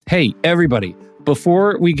Hey, everybody.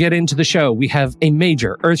 Before we get into the show, we have a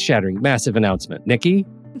major, earth-shattering, massive announcement. Nikki?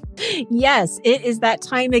 Yes, it is that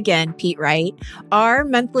time again, Pete Wright. Our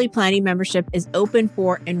monthly planning membership is open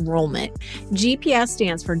for enrollment. GPS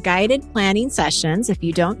stands for Guided Planning Sessions, if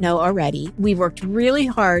you don't know already. We've worked really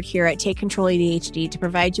hard here at Take Control ADHD to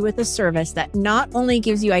provide you with a service that not only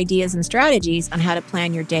gives you ideas and strategies on how to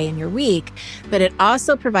plan your day and your week, but it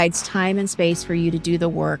also provides time and space for you to do the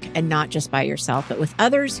work, and not just by yourself, but with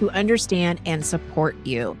others who understand and support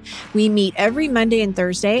you. We meet every Monday and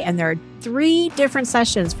Thursday, and there are 3 different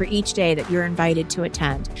sessions for each day that you're invited to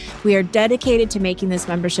attend. We are dedicated to making this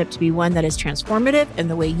membership to be one that is transformative in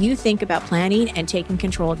the way you think about planning and taking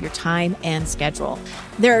control of your time and schedule.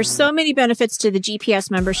 There are so many benefits to the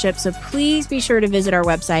GPS membership, so please be sure to visit our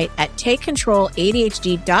website at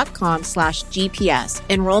takecontroladhd.com/GPS.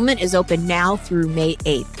 Enrollment is open now through May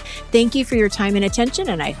 8th. Thank you for your time and attention,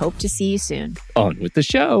 and I hope to see you soon. On with the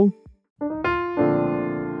show.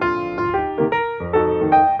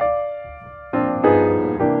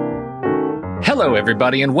 Hello,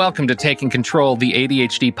 everybody, and welcome to Taking Control, the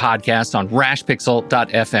ADHD podcast on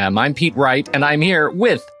rashpixel.fm. I'm Pete Wright, and I'm here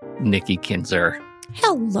with Nikki Kinzer.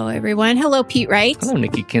 Hello, everyone. Hello, Pete Wright. Hello,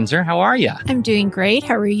 Nikki Kinzer. How are you? I'm doing great.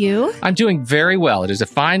 How are you? I'm doing very well. It is a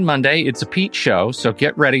fine Monday. It's a Pete show, so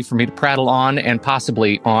get ready for me to prattle on and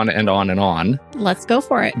possibly on and on and on. Let's go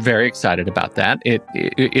for it. Very excited about that.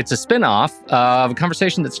 It's a spinoff of a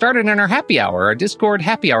conversation that started in our happy hour, our Discord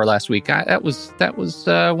happy hour last week. That was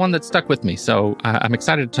one that stuck with me, so I'm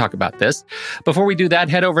excited to talk about this. Before we do that,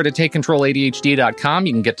 head over to takecontroladhd.com.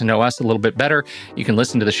 You can get to know us a little bit better. You can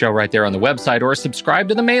listen to the show right there on the website, or subscribe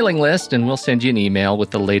to the mailing list, and we'll send you an email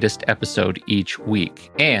with the latest episode each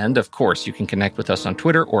week. And, of course, you can connect with us on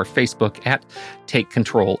Twitter or Facebook at Take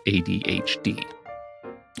Control ADHD.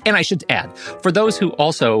 And I should add, for those who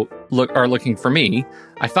also are looking for me,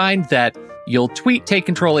 I find that you'll tweet Take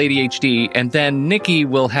Control ADHD, and then Nikki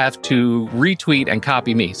will have to retweet and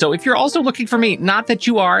copy me. So if you're also looking for me, not that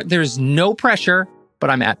you are, there's no pressure,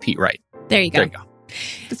 but I'm at Pete Wright. There you go. There you go.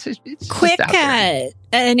 It's Quick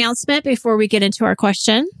announcement before we get into our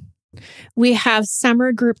question. We have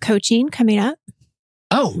summer group coaching coming up.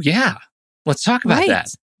 Oh, yeah. Let's talk about that.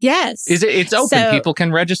 Yes. It's open. So, people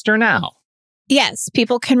can register now. Yes,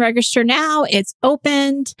 people can register now. It's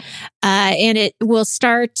opened, and it will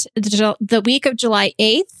start the week of July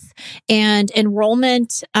 8th. And the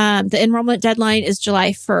enrollment deadline is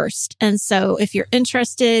July 1st. And so if you're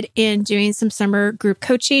interested in doing some summer group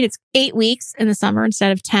coaching, it's 8 weeks in the summer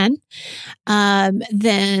instead of 10.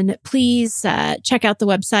 Then please check out the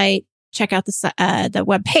website. Check out the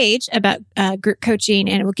webpage about group coaching,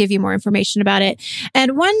 and it will give you more information about it.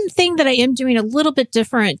 And one thing that I am doing a little bit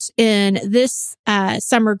different in this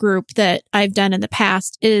summer group that I've done in the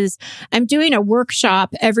past is I'm doing a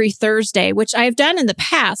workshop every Thursday, which I've done in the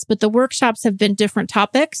past, but the workshops have been different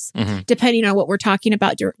topics depending on what we're talking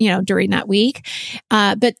about during that week.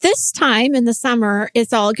 But this time in the summer,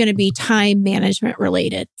 it's all going to be time management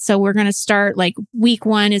related. So we're going to start, like, week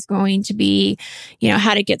 1 is going to be,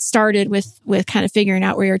 how to get started with kind of figuring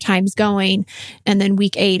out where your time's going. And then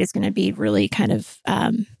week 8 is going to be really kind of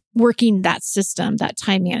working that system, that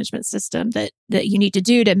time management system that you need to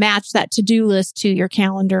do to match that to-do list to your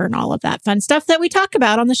calendar and all of that fun stuff that we talk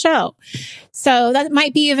about on the show. So that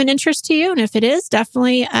might be of an interest to you. And if it is,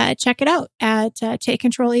 definitely check it out at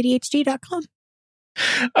takecontroladhd.com.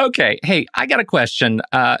 Okay. Hey, I got a question.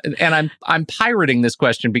 And I'm pirating this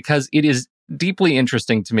question because it is deeply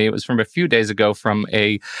interesting to me. It was from a few days ago from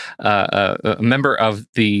a member of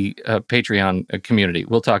the Patreon community.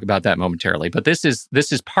 We'll talk about that momentarily. But this is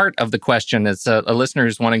part of the question. It's a listener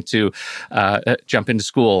who's wanting to jump into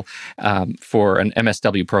school for an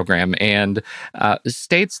MSW program, and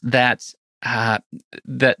states that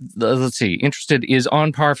let's see, interested is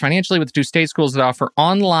on par financially with the 2 state schools that offer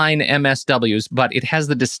online MSWs, but it has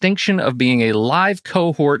the distinction of being a live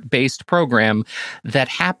cohort-based program that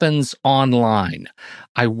happens online.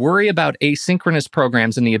 I worry about asynchronous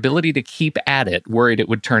programs and the ability to keep at it, worried it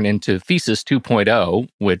would turn into Thesis 2.0,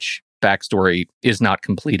 which backstory is not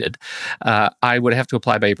completed. I would have to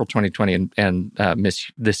apply by April 2020 and miss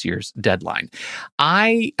this year's deadline.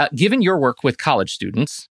 Given your work with college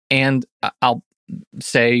students, and I'll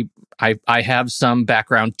say I have some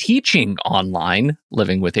background teaching online,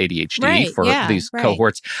 living with ADHD for these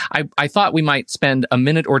cohorts. I thought we might spend a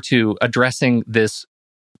minute or two addressing this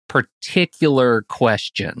particular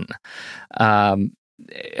question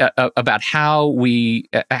about how we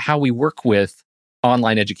work with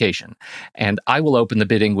online education. And I will open the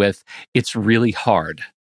bidding with, it's really hard.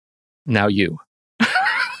 Now you.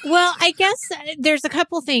 Well, I guess there's a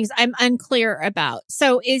couple things I'm unclear about.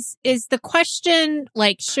 So is the question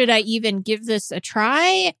like, should I even give this a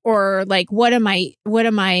try, or like what am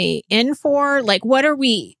I in for? Like what are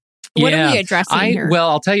we addressing here? Well,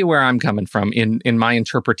 I'll tell you where I'm coming from in my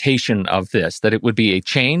interpretation of this, that it would be a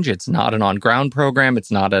change. It's not an on-ground program. It's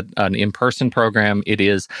not an in-person program. It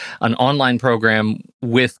is an online program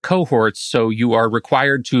with cohorts. So you are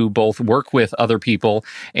required to both work with other people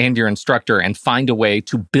and your instructor and find a way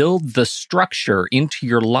to build the structure into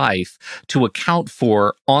your life to account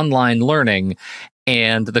for online learning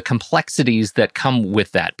and the complexities that come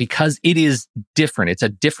with that, because it is different. It's a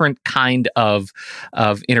different kind of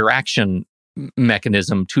interaction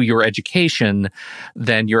mechanism to your education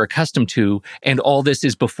than you're accustomed to. And all this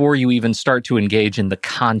is before you even start to engage in the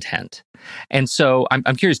content. And so I'm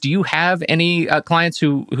curious, do you have any clients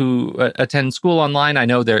who attend school online? I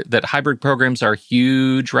know that hybrid programs are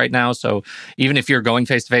huge right now. So even if you're going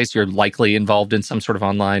face-to-face, you're likely involved in some sort of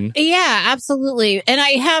online. Yeah, absolutely. And I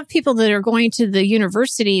have people that are going to the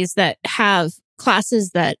universities that have classes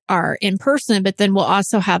that are in person, but then we'll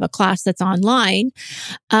also have a class that's online.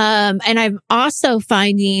 And I'm also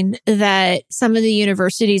finding that some of the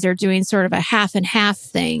universities are doing sort of a half and half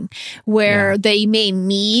thing where they may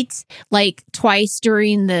meet like twice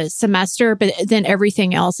during the semester, but then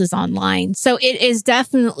everything else is online. So it is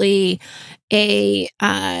definitely a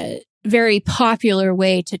very popular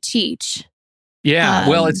way to teach. Yeah,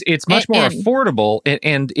 well, it's much more affordable,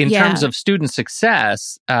 and in terms of student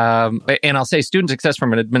success, and I'll say student success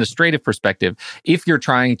from an administrative perspective, if you're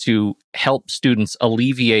trying to help students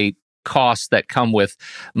alleviate costs that come with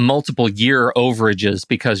multiple year overages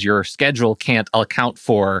because your schedule can't account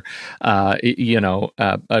for,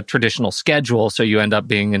 a traditional schedule. So you end up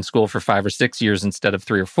being in school for 5 or 6 years instead of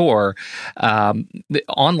 3 or 4.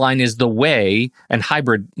 Online is the way, and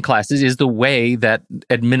hybrid classes is the way that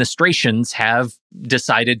administrations have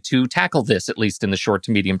decided to tackle this, at least in the short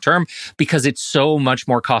to medium term, because it's so much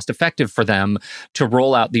more cost effective for them to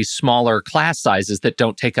roll out these smaller class sizes that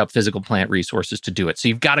don't take up physical plant resources to do it. So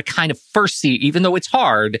you've got to kind of first see, even though it's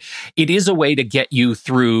hard, it is a way to get you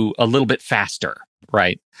through a little bit faster,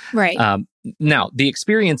 right? Right. Now, the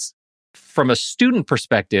experience from a student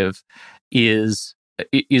perspective is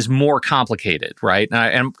more complicated, right?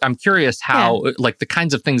 And I'm curious how, like, the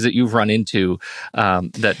kinds of things that you've run into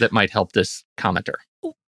that might help this commenter.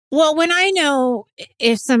 Well, when I know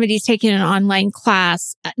if somebody's taking an online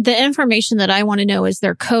class, the information that I want to know as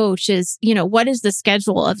their coach is, what is the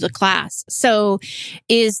schedule of the class? So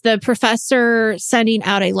is the professor sending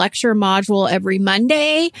out a lecture module every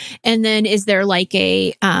Monday? And then is there like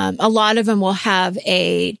a lot of them will have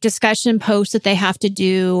a discussion post that they have to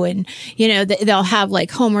do. And, they'll have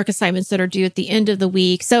like homework assignments that are due at the end of the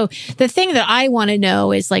week. So the thing that I want to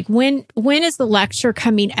know is like, when is the lecture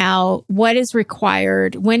coming out? What is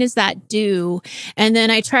required? When is that due? And then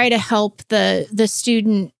I try to help the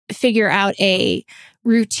student figure out a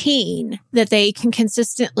routine that they can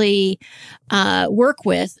consistently work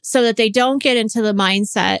with so that they don't get into the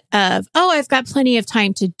mindset of, I've got plenty of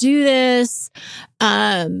time to do this.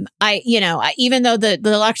 Even though the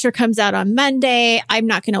lecture comes out on Monday, I'm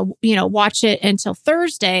not going to, watch it until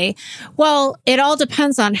Thursday. Well, it all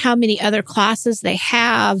depends on how many other classes they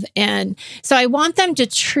have. And so I want them to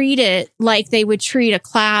treat it like they would treat a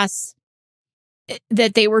class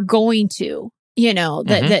that they were going to,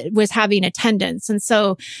 that was having attendance. And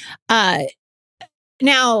so,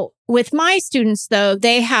 now with my students though,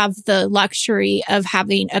 they have the luxury of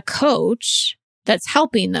having a coach that's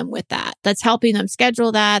helping them with that. That's helping them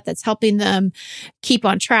schedule that. That's helping them keep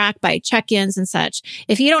on track by check-ins and such.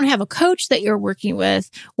 If you don't have a coach that you're working with,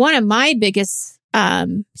 one of my biggest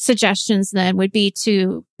suggestions then would be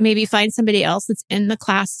to maybe find somebody else that's in the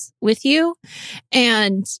class with you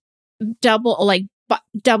and double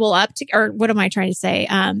up or what am I trying to say?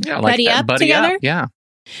 Buddy up together. Yeah.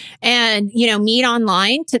 And, meet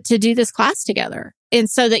online to do this class together. And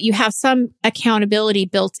so that you have some accountability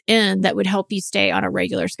built in that would help you stay on a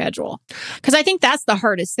regular schedule. Because I think that's the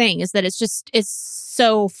hardest thing is that it's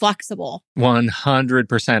so flexible.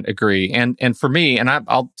 100% agree. And for me, and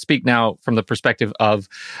I'll speak now from the perspective of,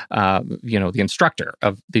 the instructor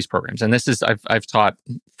of these programs. And this is, I've taught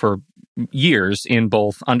for years in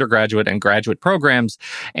both undergraduate and graduate programs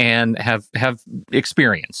and have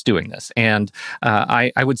experience doing this. And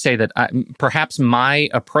I would say that perhaps my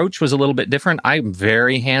approach was a little bit different. I'm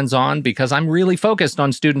very hands-on because I'm really focused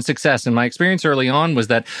on student success. And my experience early on was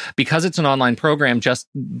that because it's an online program just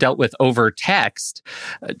dealt with over text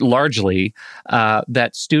largely,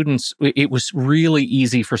 that students, it was really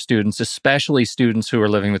easy for students, especially students who are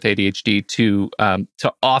living with ADHD, to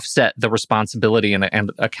offset the responsibility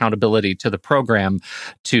and accountability to the program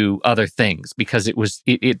to other things, because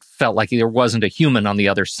it felt like there wasn't a human on the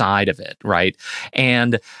other side of it, right?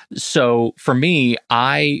 And so for me,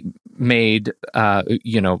 I made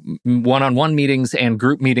one-on-one meetings and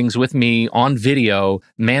group meetings with me on video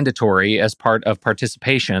mandatory as part of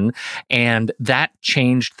participation, and that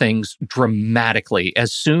changed things dramatically.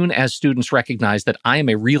 As soon as students recognized that I am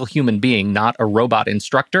a real human being, not a robot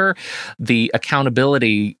instructor, the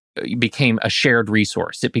accountability became a shared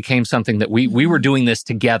resource. It became something that we were doing this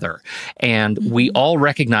together, and we all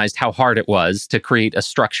recognized how hard it was to create a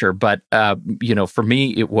structure. But for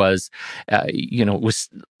me, it was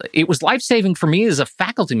life-saving for me as a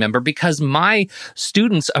faculty member, because my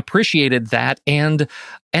students appreciated that and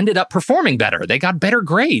ended up performing better. They got better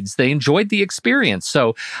grades. They enjoyed the experience.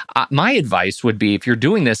 So my advice would be, if you're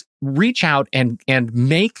doing this, reach out and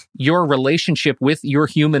make your relationship with your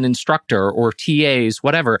human instructor or TAs,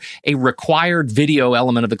 whatever, a required video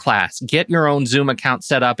element of the class. Get your own Zoom account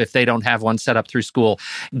set up if they don't have one set up through school.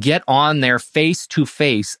 Get on there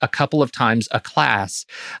face-to-face a couple of times a class.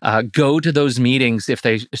 Go to those meetings if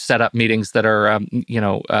they set up meetings that are,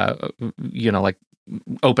 like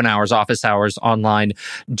open hours, office hours, online.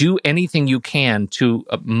 Do anything you can to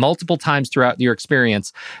multiple times throughout your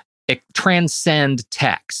experience transcend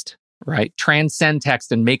text, right? Transcend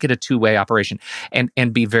text and make it a two-way operation,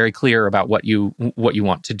 and be very clear about what you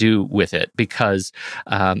want to do with it, because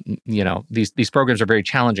these programs are very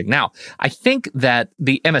challenging. Now, I think that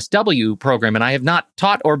the MSW program, and I have not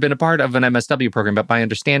taught or been a part of an MSW program, but my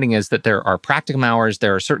understanding is that there are practicum hours,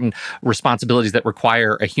 there are certain responsibilities that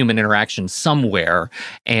require a human interaction somewhere,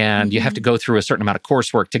 and you have to go through a certain amount of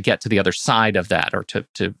coursework to get to the other side of that, or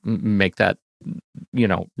to make that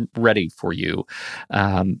ready for you.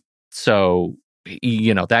 So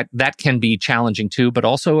that can be challenging too, but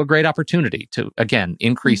also a great opportunity to, again,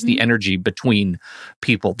 increase the energy between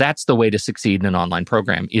people. That's the way to succeed in an online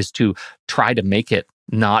program, is to try to make it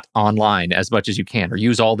not online as much as you can, or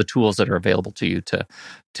use all the tools that are available to you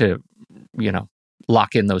to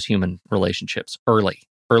lock in those human relationships early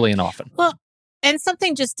and often. Well, and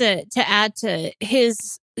something just to add to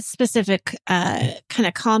his specific kind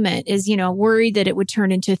of comment is, worried that it would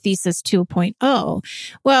turn into thesis 2.0.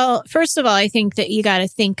 Well, first of all, I think that you got to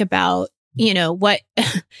think about, what,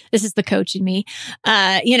 this is the coach in me,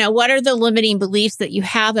 what are the limiting beliefs that you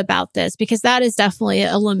have about this? Because that is definitely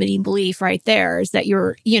a limiting belief right there, is that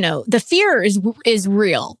you're, the fear is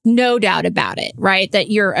real, no doubt about it, right? That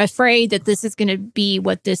you're afraid that this is going to be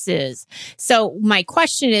what this is. So my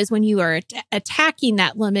question is, when you are attacking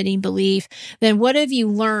that limiting belief, then what have you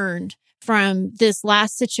learned from this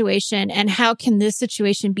last situation, and how can this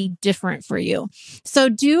situation be different for you? So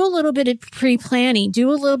do a little bit of pre-planning,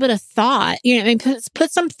 do a little bit of thought,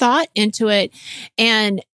 put some thought into it,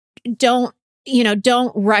 and don't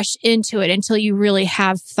rush into it until you really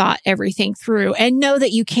have thought everything through, and know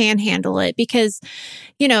that you can handle it, because,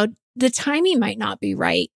 the timing might not be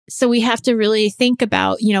right. So we have to really think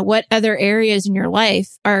about, what other areas in your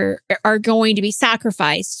life are going to be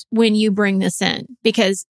sacrificed when you bring this in,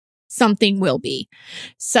 because something will be.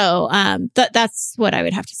 So that's what I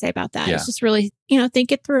would have to say about that. Yeah. It's just really,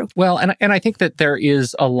 think it through. Well, and I think that there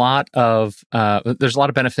is a lot of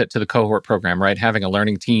benefit to the cohort program, right? Having a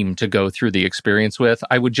learning team to go through the experience with.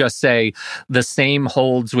 I would just say the same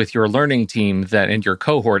holds with your learning team and your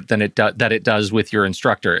cohort that it does with your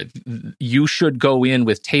instructor. You should go in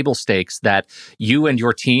with table stakes that you and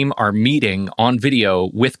your team are meeting on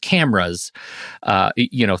video with cameras,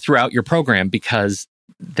 throughout your program, because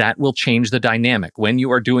that will change the dynamic. When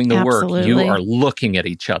you are doing the work, you are looking at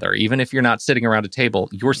each other. Even if you're not sitting around a table,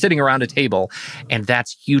 you're sitting around a table, and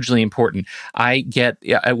that's hugely important. I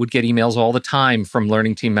would get emails all the time from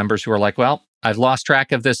learning team members who are like, well, I've lost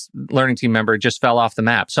track of this learning team member. It just fell off the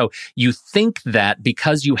map. So you think that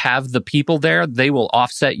because you have the people there, they will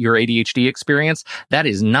offset your ADHD experience. That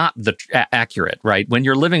is not accurate, right? When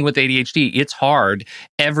you're living with ADHD, it's hard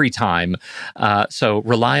every time. So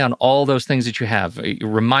rely on all those things that you have,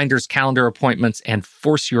 reminders, calendar appointments, and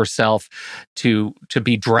force yourself to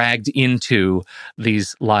be dragged into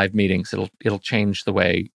these live meetings. It'll change the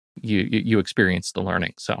way you experience the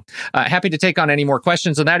learning. So happy to take on any more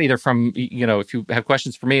questions on that, either from, if you have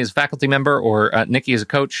questions for me as a faculty member or Nikki as a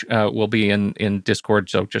coach, we'll be in Discord.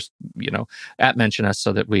 So just, mention us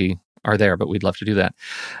so that we are there, but we'd love to do that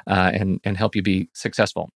and help you be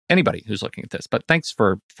successful. Anybody who's looking at this. But thanks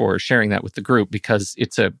for sharing that with the group, because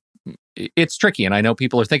it's tricky. And I know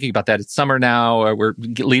people are thinking about that. It's summer now. We're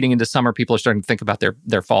leading into summer. People are starting to think about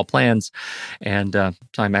their fall plans. And so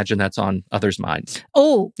I imagine that's on others' minds.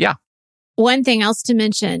 Oh, yeah. One thing else to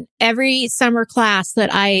mention, every summer class that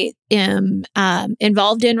I am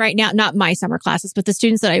involved in right now, not my summer classes, but the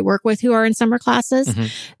students that I work with who are in summer classes,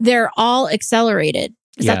 they're all accelerated.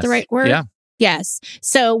 Is that the right word? Yeah. Yes.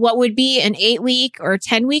 So what would be an 8-week or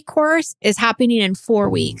 10-week course is happening in 4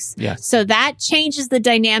 weeks. Yes. So that changes the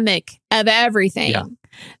dynamic of everything. Yeah.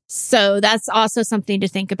 So that's also something to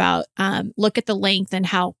think about. Look at the length and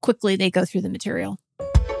how quickly they go through the material.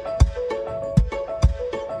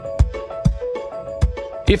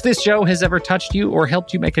 If this show has ever touched you or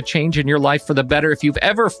helped you make a change in your life for the better, if you've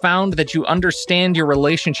ever found that you understand your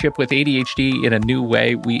relationship with ADHD in a new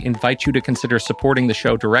way, we invite you to consider supporting the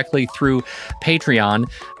show directly through Patreon.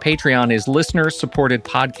 Patreon is listener-supported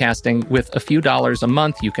podcasting. With a few dollars a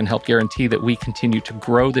month, you can help guarantee that we continue to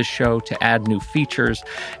grow this show, to add new features,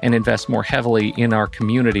 and invest more heavily in our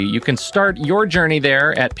community. You can start your journey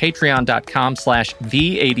there at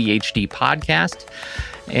patreon.com/theADHDpodcast.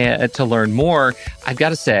 To learn more, I've got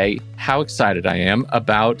to say how excited I am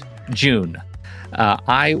about June.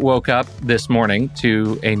 I woke up this morning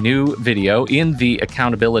to a new video in the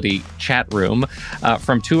accountability chat room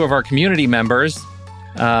from two of our community members.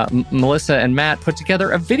 Melissa and Matt put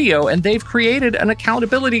together a video, and they've created an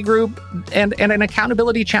accountability group and an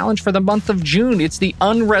accountability challenge for the month of June. It's the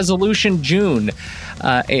Unresolution June.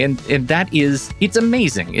 And it's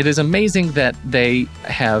amazing. It is amazing that they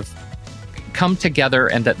have come together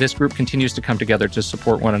and that this group continues to come together to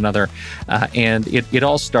support one another. And it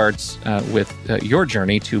all starts with your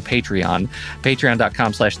journey to Patreon,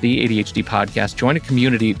 patreon.com/theADHDpodcast. Join a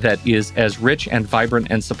community that is as rich and vibrant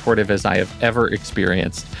and supportive as I have ever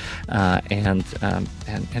experienced, and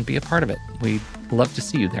be a part of it. We'd love to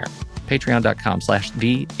see you there.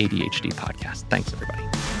 Patreon.com/theADHDpodcast. Thanks, everybody.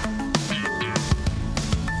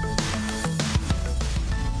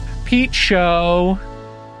 Pete Show.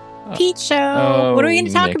 Pete Show. What are we going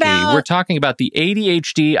to talk about? We're talking about the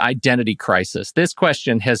ADHD identity crisis. This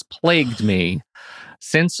question has plagued me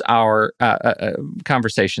since our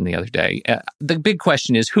conversation the other day. The big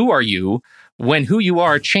question is, who are you when who you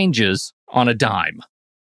are changes on a dime,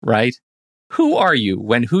 right? Who are you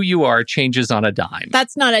when who you are changes on a dime?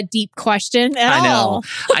 That's not a deep question at all.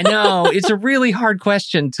 I know. It's a really hard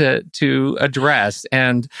question to address.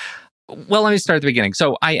 And well, let me start at the beginning.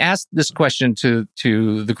 So I asked this question to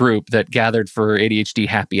the group that gathered for ADHD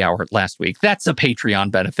Happy Hour last week. That's a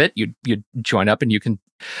Patreon benefit. You join up and you can,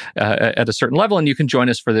 at a certain level, and you can join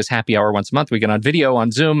us for this happy hour once a month. We get on video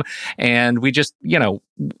on Zoom, and we just,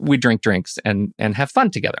 we drink drinks and have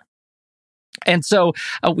fun together. And so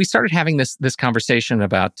we started having this conversation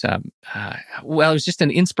about, it was just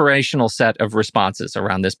an inspirational set of responses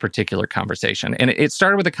around this particular conversation. And it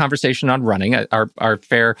started with a conversation on running. Our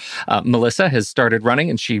fair Melissa has started running,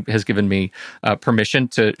 and she has given me permission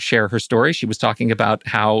to share her story. She was talking about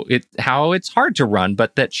how it's hard to run,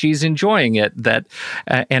 but that she's enjoying it.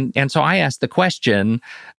 And so I asked the question,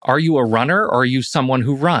 are you a runner or are you someone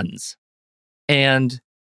who runs? And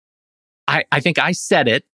I think I said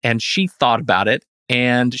it, and she thought about it,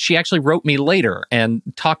 and she actually wrote me later and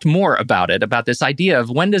talked more about it, about this idea of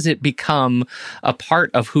when does it become a part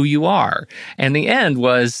of who you are? And the end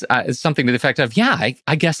was something to the effect of, I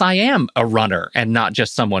guess I am a runner and not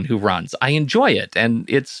just someone who runs. I enjoy it, and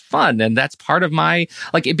it's fun, and that's part of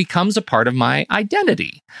it becomes a part of my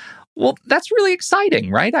identity. Well, that's really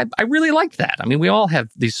exciting, right? I really like that. I mean, we all have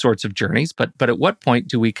these sorts of journeys, but at what point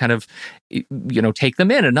do we kind of, take them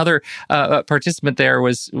in? Another participant there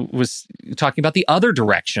was talking about the other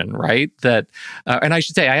direction, right? That, and I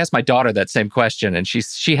should say, I asked my daughter that same question, and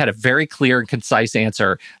she had a very clear and concise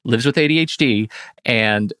answer. Lives with ADHD,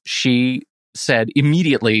 and she said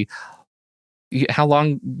immediately, how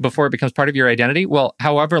long before it becomes part of your identity? Well,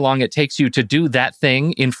 however long it takes you to do that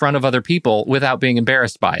thing in front of other people without being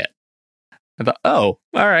embarrassed by it. I thought, all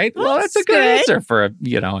right. Well, that's a good answer for a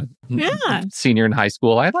senior in high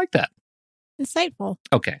school. I like that. Insightful.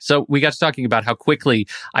 Okay. So we got to talking about how quickly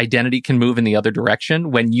identity can move in the other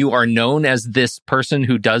direction when you are known as this person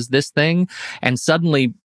who does this thing, and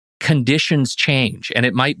suddenly conditions change. And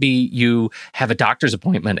it might be you have a doctor's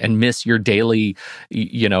appointment and miss your daily,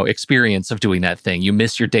 experience of doing that thing. You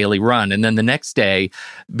miss your daily run. And then the next day,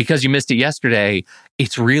 because you missed it yesterday,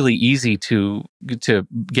 it's really easy to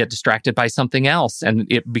get distracted by something else. And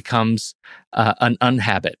it becomes an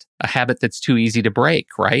unhabit, a habit that's too easy to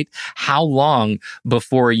break, right? How long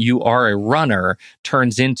before you are a runner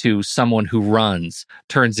turns into someone who runs,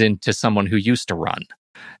 turns into someone who used to run?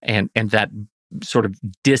 And that sort of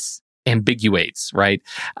disambiguates, right?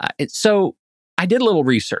 So I did a little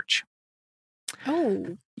research.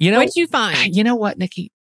 Oh, what did you find? You know what,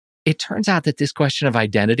 Nikki? It turns out that this question of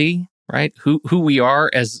identity, right? Who we are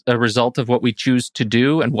as a result of what we choose to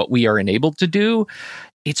do and what we are enabled to do,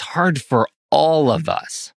 it's hard for all of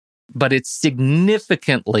us, but it's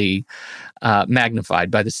significantly magnified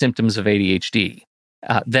by the symptoms of ADHD.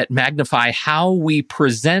 That magnify how we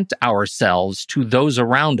present ourselves to those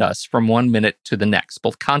around us from one minute to the next,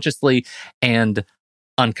 both consciously and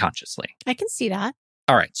unconsciously. I can see that.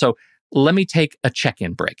 All right, so let me take a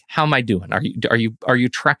check-in break. How am I doing? Are you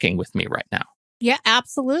trekking with me right now? Yeah,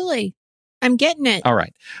 absolutely. I'm getting it. All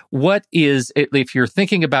right. What is, if you're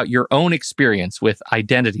thinking about your own experience with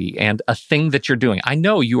identity and a thing that you're doing, I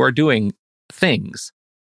know you are doing things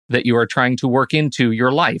that you are trying to work into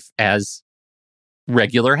your life as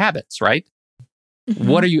regular habits, right? Mm-hmm.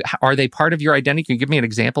 What are they part of your identity? Can you give me an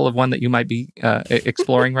example of one that you might be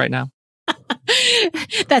exploring right now?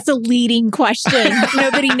 That's a leading question.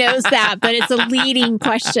 Nobody knows that, but it's a leading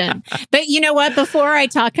question. But you know what? Before I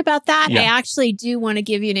talk about that, I actually do want to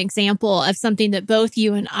give you an example of something that both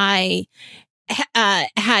you and I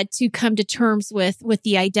had to come to terms with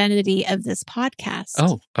the identity of this podcast.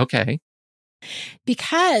 Oh, okay.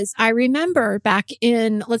 Because I remember back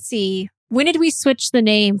in, let's see, when did we switch the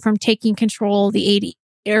name from Taking Control of the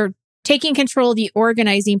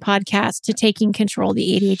Organizing podcast to Taking Control of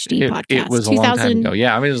the ADHD podcast? It was a long time ago.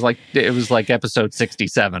 Yeah, I mean, it was like episode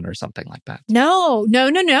 67 or something like that. No.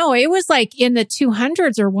 It was like in the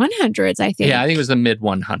 200s or 100s, I think. Yeah, I think it was the mid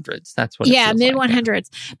 100s. That's what. Yeah, mid 100s.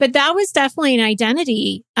 Yeah. But that was definitely an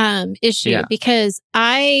identity issue because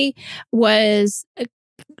I was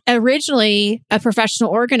originally a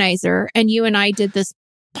professional organizer, and you and I did this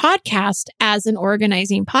podcast as an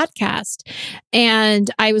organizing podcast. And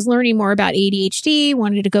I was learning more about ADHD,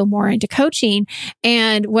 wanted to go more into coaching.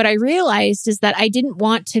 And what I realized is that I didn't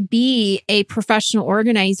want to be a professional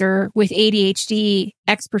organizer with ADHD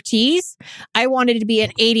expertise. I wanted to be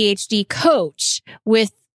an ADHD coach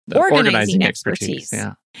with organizing expertise.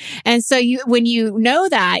 Yeah. And so when you know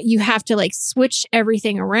that, you have to like switch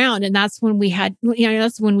everything around. And that's when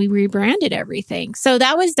that's when we rebranded everything. So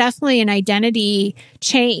that was definitely an identity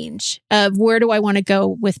change of where do I want to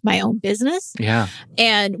go with my own business? Yeah.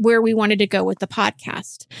 And where we wanted to go with the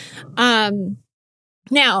podcast.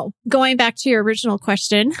 Now, going back to your original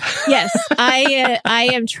question, yes, I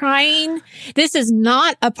am trying. This is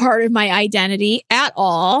not a part of my identity at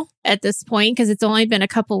all at this point because it's only been a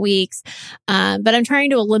couple weeks. But I'm trying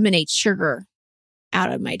to eliminate sugar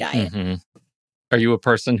out of my diet. Mm-hmm. Are you a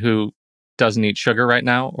person who doesn't eat sugar right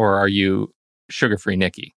now, or are you sugar-free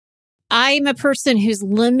Nikki? I'm a person who's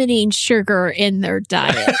limiting sugar in their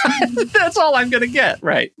diet. That's all I'm going to get,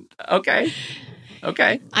 right? Okay.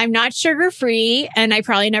 I'm not sugar-free, and I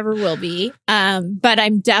probably never will be. But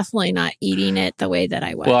I'm definitely not eating it the way that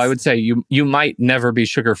I was. Well, I would say you might never be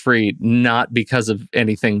sugar-free, not because of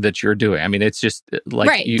anything that you're doing. I mean, it's just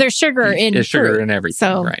like there's sugar in there's sugar fruit. in everything,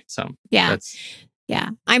 so, right? So yeah,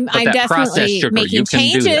 I'm that definitely sugar, making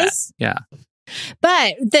changes. Yeah.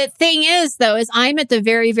 But the thing is, though, is I'm at the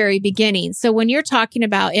very, very beginning. So when you're talking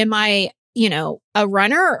about, am I, a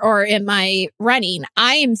runner or am I running?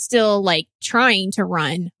 I am still like trying to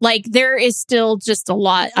run. Like there is still just a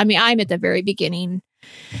lot. I mean, I'm at the very beginning.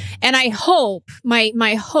 And I hope,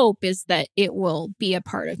 my hope is that it will be a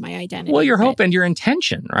part of my identity. Well, your hope and your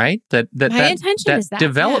intention, right? That intention is that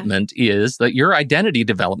development is that your identity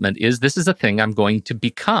development is this is a thing I'm going to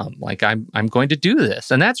become. Like I'm going to do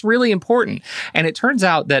this. And that's really important. And it turns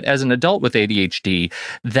out that as an adult with ADHD,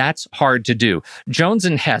 that's hard to do. Jones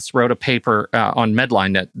and Hess wrote a paper on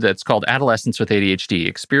Medline that's called Adolescence with ADHD,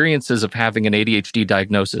 Experiences of Having an ADHD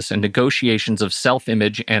Diagnosis and Negotiations of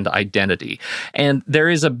Self-Image and Identity. And there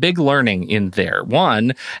is a big learning in there.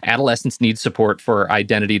 One, adolescents need support for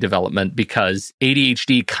identity development because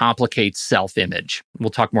ADHD complicates self-image. We'll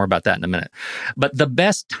talk more about that in a minute. But the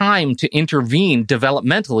best time to intervene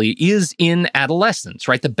developmentally is in adolescence,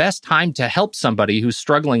 right? The best time to help somebody who's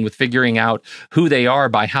struggling with figuring out who they are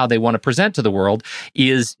by how they want to present to the world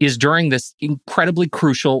is during this incredibly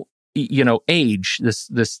crucial age,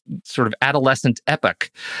 this sort of adolescent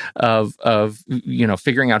epoch of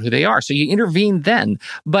figuring out who they are. So you intervene then.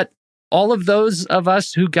 But all of those of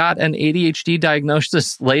us who got an ADHD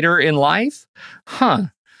diagnosis later in life,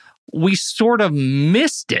 we sort of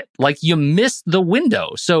missed it. Like, you missed the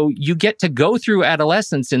window. So you get to go through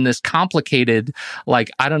adolescence in this complicated, like,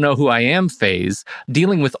 I don't know who I am phase,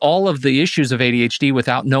 dealing with all of the issues of ADHD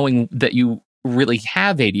without knowing that you really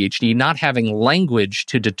have ADHD, not having language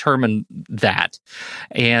to determine that.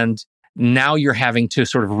 And now you're having to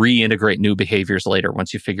sort of reintegrate new behaviors later.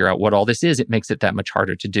 Once you figure out what all this is, it makes it that much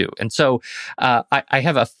harder to do. And so I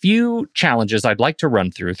have a few challenges I'd like to run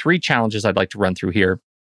through, 3 challenges I'd like to run through here.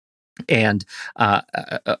 And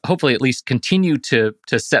hopefully at least continue to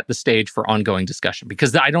set the stage for ongoing discussion,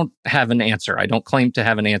 because I don't have an answer. I don't claim to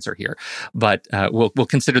have an answer here, but we'll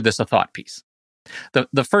consider this a thought piece.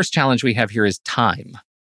 The first challenge we have here is time,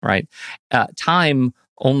 right? Time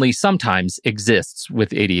only sometimes exists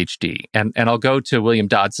with ADHD. And I'll go to William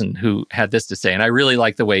Dodson, who had this to say, and I really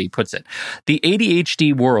like the way he puts it. The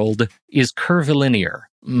ADHD world is curvilinear.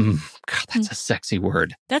 God, that's a sexy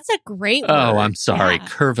word. That's a great word. Oh, I'm sorry. Yeah.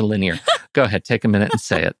 Curvilinear. Go ahead, take a minute and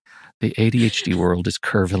say it. The ADHD world is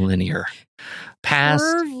curvilinear. Past.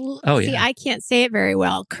 See, I can't say it very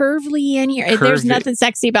well. Curvilinear. There's nothing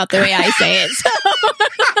sexy about the way I say it.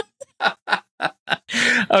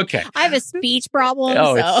 Okay. I have a speech problem.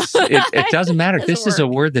 Oh, so. it doesn't matter. This is a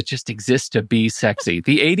word that just exists to be sexy.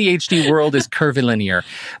 The ADHD world is curvilinear.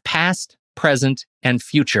 Past, present, and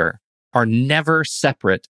future are never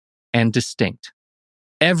separate and distinct.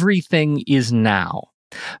 Everything is now.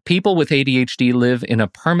 People with ADHD live in a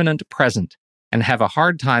permanent present and have a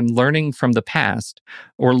hard time learning from the past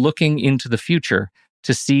or looking into the future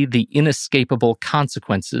to see the inescapable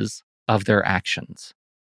consequences of their actions.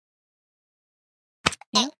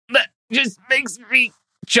 Oh, that just makes me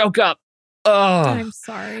choke up. Oh, I'm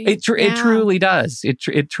sorry. It truly does. It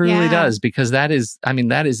truly does, because that is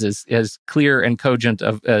as clear and cogent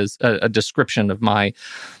as a description of my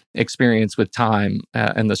experience with time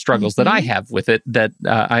and the struggles that I have with it that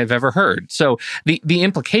I've ever heard. So the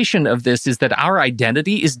implication of this is that our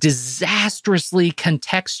identity is disastrously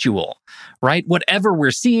contextual, right? Whatever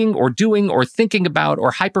we're seeing or doing or thinking about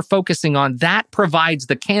or hyper-focusing on, that provides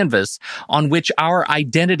the canvas on which our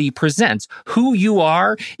identity presents. Who you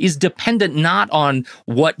are is dependent not on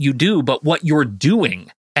what you do, but what you're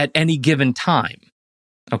doing at any given time.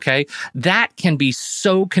 Okay, that can be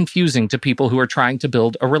so confusing to people who are trying to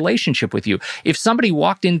build a relationship with you. If somebody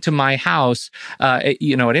walked into my house, at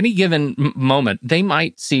any given moment, they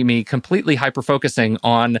might see me completely hyper-focusing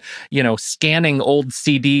on, scanning old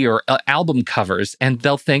CD or album covers, and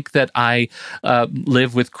they'll think that I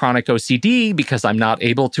live with chronic OCD because I'm not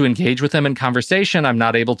able to engage with them in conversation. I'm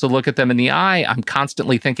not able to look at them in the eye. I'm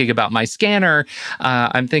constantly thinking about my scanner.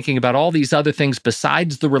 I'm thinking about all these other things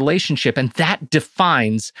besides the relationship, and that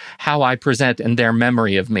defines how I present in their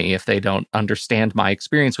memory of me if they don't understand my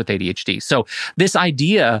experience with ADHD. So this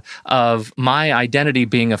idea of my identity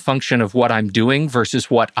being a function of what I'm doing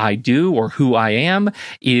versus what I do or who I am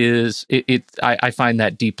is, I find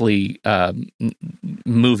that deeply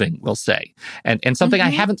moving, we'll say, and something I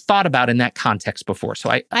haven't thought about in that context before.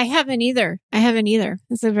 So I haven't either.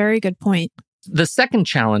 That's a very good point. The second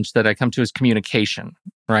challenge that I come to is communication,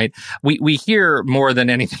 right? We hear more than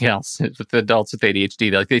anything else with adults with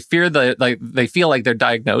ADHD. Like, they feel like their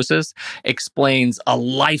diagnosis explains a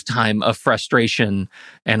lifetime of frustration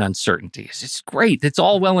and uncertainties. It's great. It's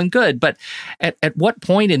all well and good. But at what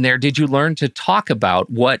point in there did you learn to talk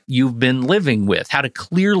about what you've been living with, how to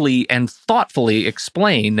clearly and thoughtfully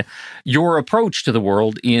explain your approach to the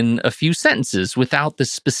world in a few sentences without the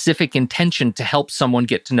specific intention to help someone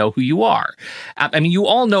get to know who you are? I mean, you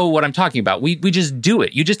all know what I'm talking about. We just do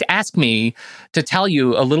it. You just ask me to tell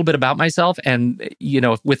you a little bit about myself, and,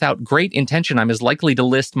 without great intention, I'm as likely to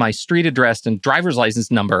list my street address and driver's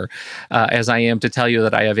license number as I am to tell you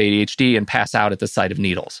that I have ADHD and pass out at the sight of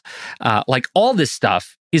needles. All this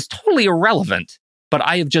stuff is totally irrelevant, but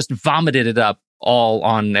I have just vomited it up all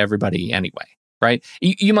on everybody anyway. Right?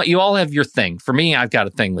 You all have your thing. For me, I've got a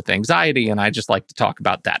thing with anxiety, and I just like to talk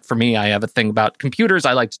about that. For me, I have a thing about computers.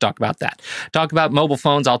 I like to talk about that. Talk about mobile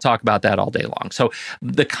phones. I'll talk about that all day long. So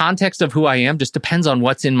the context of who I am just depends on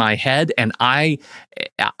what's in my head, and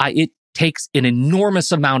it takes an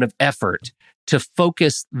enormous amount of effort to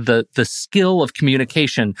focus the skill of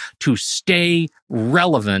communication to stay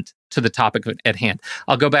relevant to the topic at hand.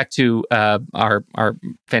 I'll go back to our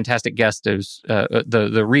fantastic guest, who's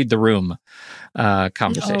the Read the Room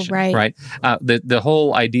conversation. Oh, right. The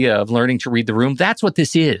whole idea of learning to read the room, that's what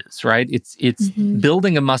this is, right? It's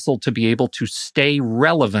building a muscle to be able to stay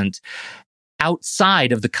relevant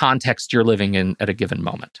outside of the context you're living in at a given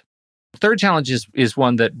moment. Third challenge is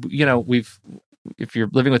one that, if you're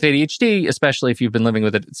living with ADHD, especially if you've been living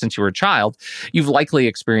with it since you were a child, you've likely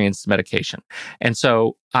experienced medication. And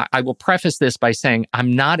so I will preface this by saying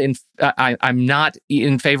I'm not in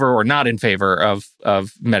favor or not in favor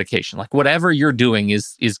of medication. Like, whatever you're doing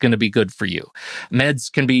is going to be good for you. Meds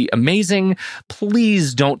can be amazing.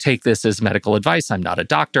 Please don't take this as medical advice. I'm not a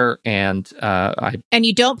doctor, and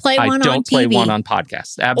you don't play one on TV. I don't play one on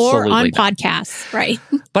podcasts. Absolutely or on not. Podcasts, right?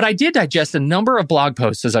 But I did digest a number of blog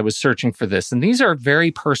posts as I was searching for this, and these are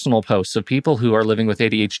very personal posts of people who are living with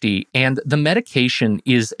ADHD, and the medication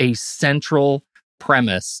is a central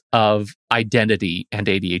premise of identity and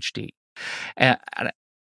ADHD. And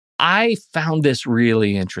I found this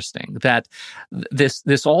really interesting, that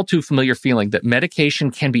this all too familiar feeling that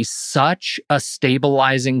medication can be such a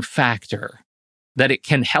stabilizing factor that it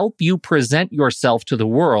can help you present yourself to the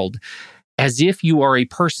world as if you are a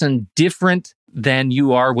person different than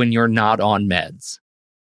you are when you're not on meds.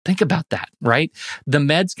 Think about that, right? The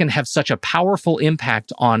meds can have such a powerful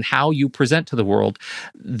impact on how you present to the world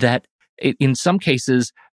that in some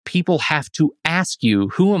cases, people have to ask you,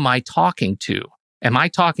 who am I talking to? Am I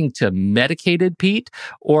talking to medicated Pete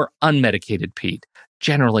or unmedicated Pete?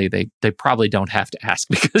 Generally, they probably don't have to ask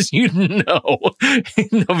because you know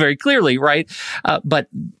very clearly, right? But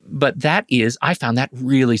I found that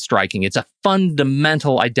really striking. It's a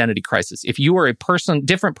fundamental identity crisis. If you are a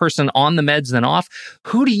different person on the meds than off,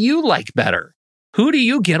 who do you like better? Who do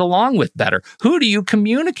you get along with better? Who do you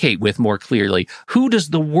communicate with more clearly? Who does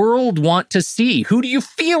the world want to see? Who do you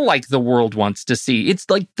feel like the world wants to see? It's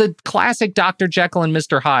like the classic Dr. Jekyll and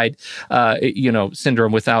Mr. Hyde,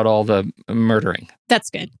 syndrome without all the murdering. That's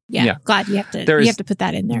good. Yeah. Glad you have to put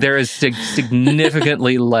that in there. There is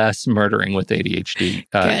significantly less murdering with ADHD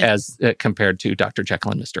as compared to Dr.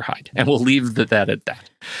 Jekyll and Mr. Hyde. And we'll leave that at that.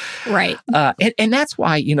 Right. And that's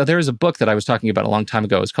why, there is a book that I was talking about a long time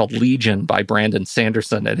ago. It's called Legion by Brandon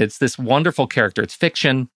Sanderson. And it's this wonderful character. It's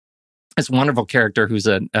fiction. This wonderful character who's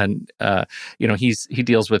he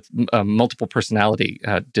deals with multiple personality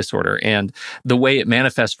disorder, and the way it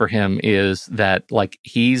manifests for him is that like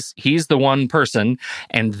he's the one person,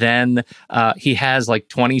 and then he has like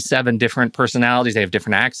 27 different personalities. They have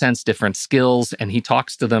different accents, different skills, and he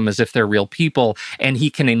talks to them as if they're real people, and he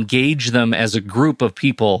can engage them as a group of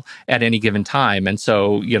people at any given time. And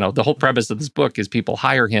so the whole premise of this book is people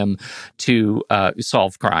hire him to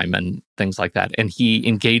solve crime and things like that, and he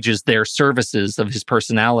engages their services of his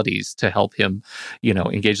personalities to help him,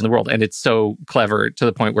 engage in the world. And it's so clever to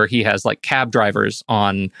the point where he has like cab drivers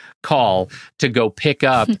on call to go pick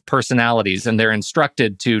up personalities, and they're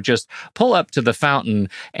instructed to just pull up to the fountain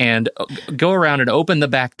and go around and open the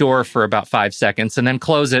back door for about 5 seconds and then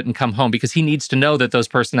close it and come home, because he needs to know that those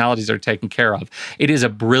personalities are taken care of. It is a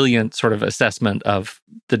brilliant sort of assessment of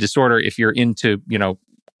the disorder. If you're into,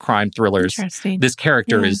 crime thrillers, this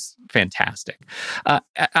character is fantastic.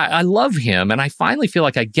 I love him, and I finally feel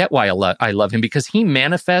like I get why I love him, because he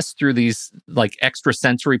manifests through these like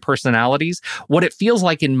extrasensory personalities what it feels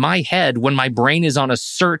like in my head when my brain is on a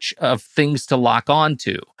search of things to lock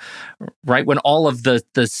onto, right? When all of the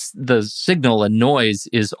signal and noise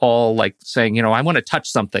is all like saying, I want to touch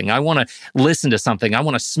something, I want to listen to something, I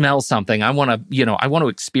want to smell something, I want to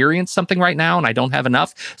experience something right now, and I don't have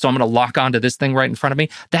enough, so I'm going to lock onto this thing right in front of me.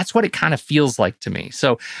 That's what it kind of feels like to me.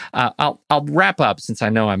 So I'll wrap up, since I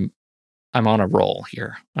know I'm on a roll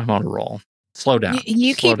here. I'm on a roll. Slow down.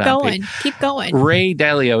 You keep going. Keep going. Ray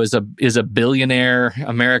Dalio is a billionaire,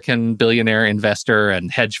 American billionaire investor and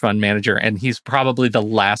hedge fund manager, and he's probably the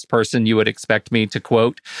last person you would expect me to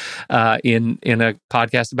quote in a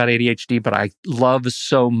podcast about ADHD. But I love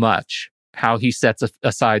so much how he sets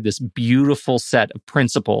aside this beautiful set of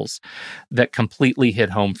principles that completely hit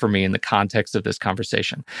home for me in the context of this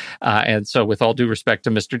conversation. And so with all due respect to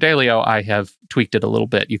Mr. Dalio, I have tweaked it a little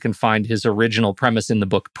bit. You can find his original premise in the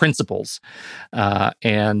book Principles,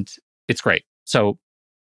 and it's great. So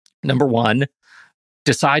number one,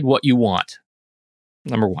 decide what you want.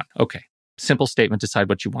 Number one, okay. Simple statement, decide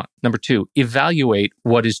what you want. Number two, evaluate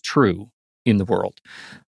what is true in the world.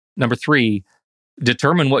 Number three,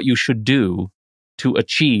 determine what you should do to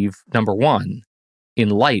achieve number one in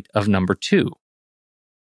light of number two.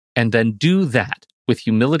 And then do that with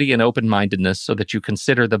humility and open-mindedness so that you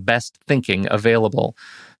consider the best thinking available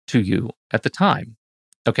to you at the time.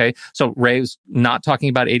 Okay, so Ray's not talking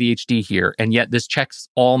about ADHD here, and yet this checks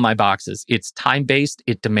all my boxes. It's time-based,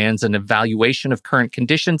 it demands an evaluation of current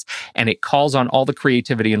conditions, and it calls on all the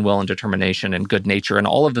creativity and will and determination and good nature and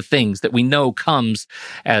all of the things that we know comes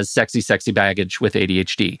as sexy baggage with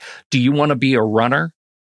ADHD. Do you want to be a runner?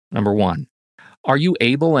 Number one. Are you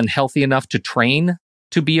able and healthy enough to train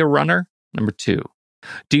to be a runner? Number two.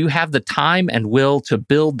 Do you have the time and will to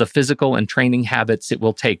build the physical and training habits it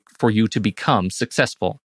will take for you to become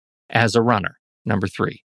successful as a runner? Number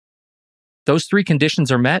three. Those three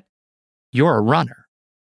conditions are met, you're a runner,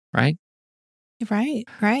 right? Right.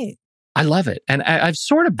 I love it. And I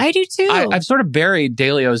do too. I've sort of buried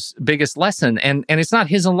Delio's biggest lesson, and it's not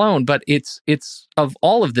his alone, but it's of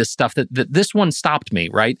all of this stuff that this one stopped me,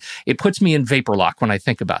 right? It puts me in vapor lock when I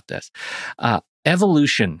think about this.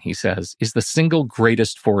 Evolution, he says, is the single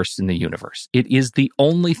greatest force in the universe. It is the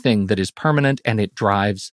only thing that is permanent, and it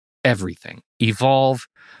drives everything. Evolve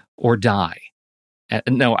or die.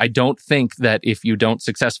 No, I don't think that if you don't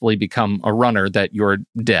successfully become a runner that you're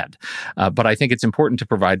dead. But I think it's important to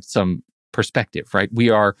provide some perspective, right? We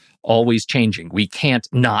are always changing. We can't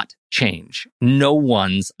not change. No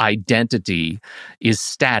one's identity is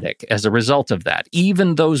static as a result of that,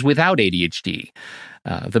 even those without ADHD.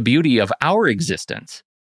 The beauty of our existence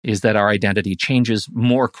is that our identity changes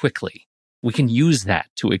more quickly. We can use that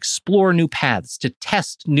to explore new paths, to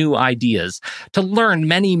test new ideas, to learn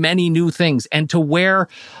many, many new things, and to wear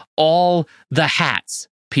all the hats.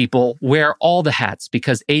 People wear all the hats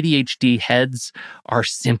because ADHD heads are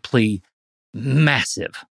simply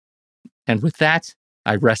massive. And with that,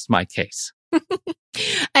 I rest my case.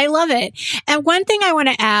 I love it. And one thing I want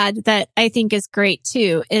to add that I think is great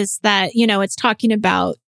too is that, it's talking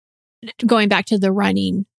about going back to the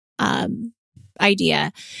running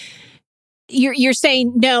idea. You're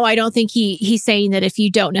saying, no, I don't think he's saying that if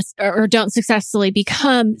you don't successfully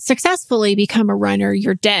become a runner,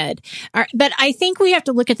 you're dead. But I think we have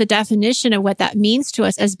to look at the definition of what that means to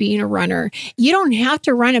us as being a runner. You don't have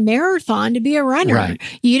to run a marathon to be a runner. Right.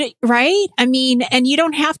 Right? I mean, and you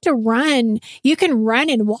don't have to run. You can run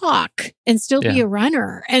and walk and still be a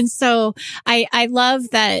runner. And so I love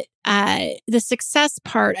that the success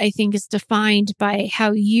part, I think, is defined by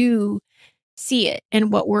how you see it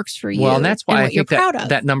and what works for you. Well, and that's why I think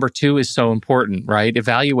that number two is so important, right?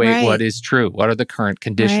 Evaluate what is true. What are the current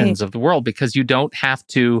conditions of the world? Because you don't have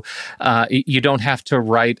to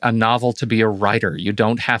write a novel to be a writer. You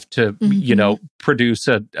don't have to, produce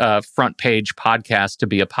a front page podcast to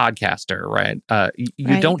be a podcaster, right?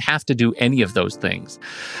 You don't have to do any of those things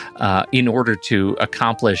in order to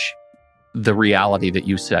accomplish the reality that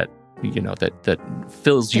you set, that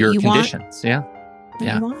fills your conditions. Yeah.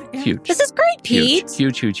 Yeah. Huge. This is great, Pete.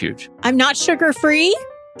 Huge. I'm not sugar-free.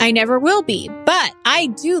 I never will be, but I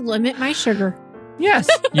do limit my sugar. Yes,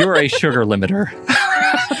 you're a sugar limiter.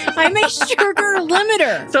 I'm a sugar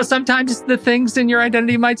limiter. So sometimes the things in your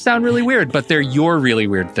identity might sound really weird, but they're your really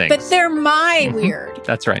weird things. But they're my weird.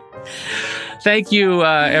 That's right. Thank you,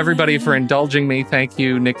 everybody, for indulging me. Thank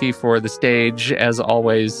you, Nikki, for the stage. As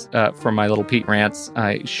always, for my little Pete rants,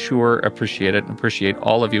 I sure appreciate it. Appreciate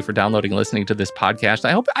all of you for downloading and listening to this podcast.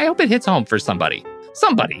 I hope it hits home for somebody.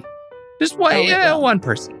 Just one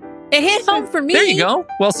person. It hit home for me. There you go.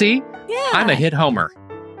 Well, see, yeah. I'm a hit homer.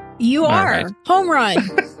 You are. Right. Home run.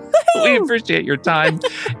 We appreciate your time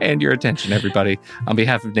and your attention, everybody. On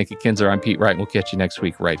behalf of Nikki Kinzer, I'm Pete Wright, and we'll catch you next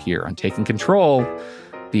week right here on Taking Control,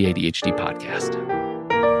 the ADHD podcast.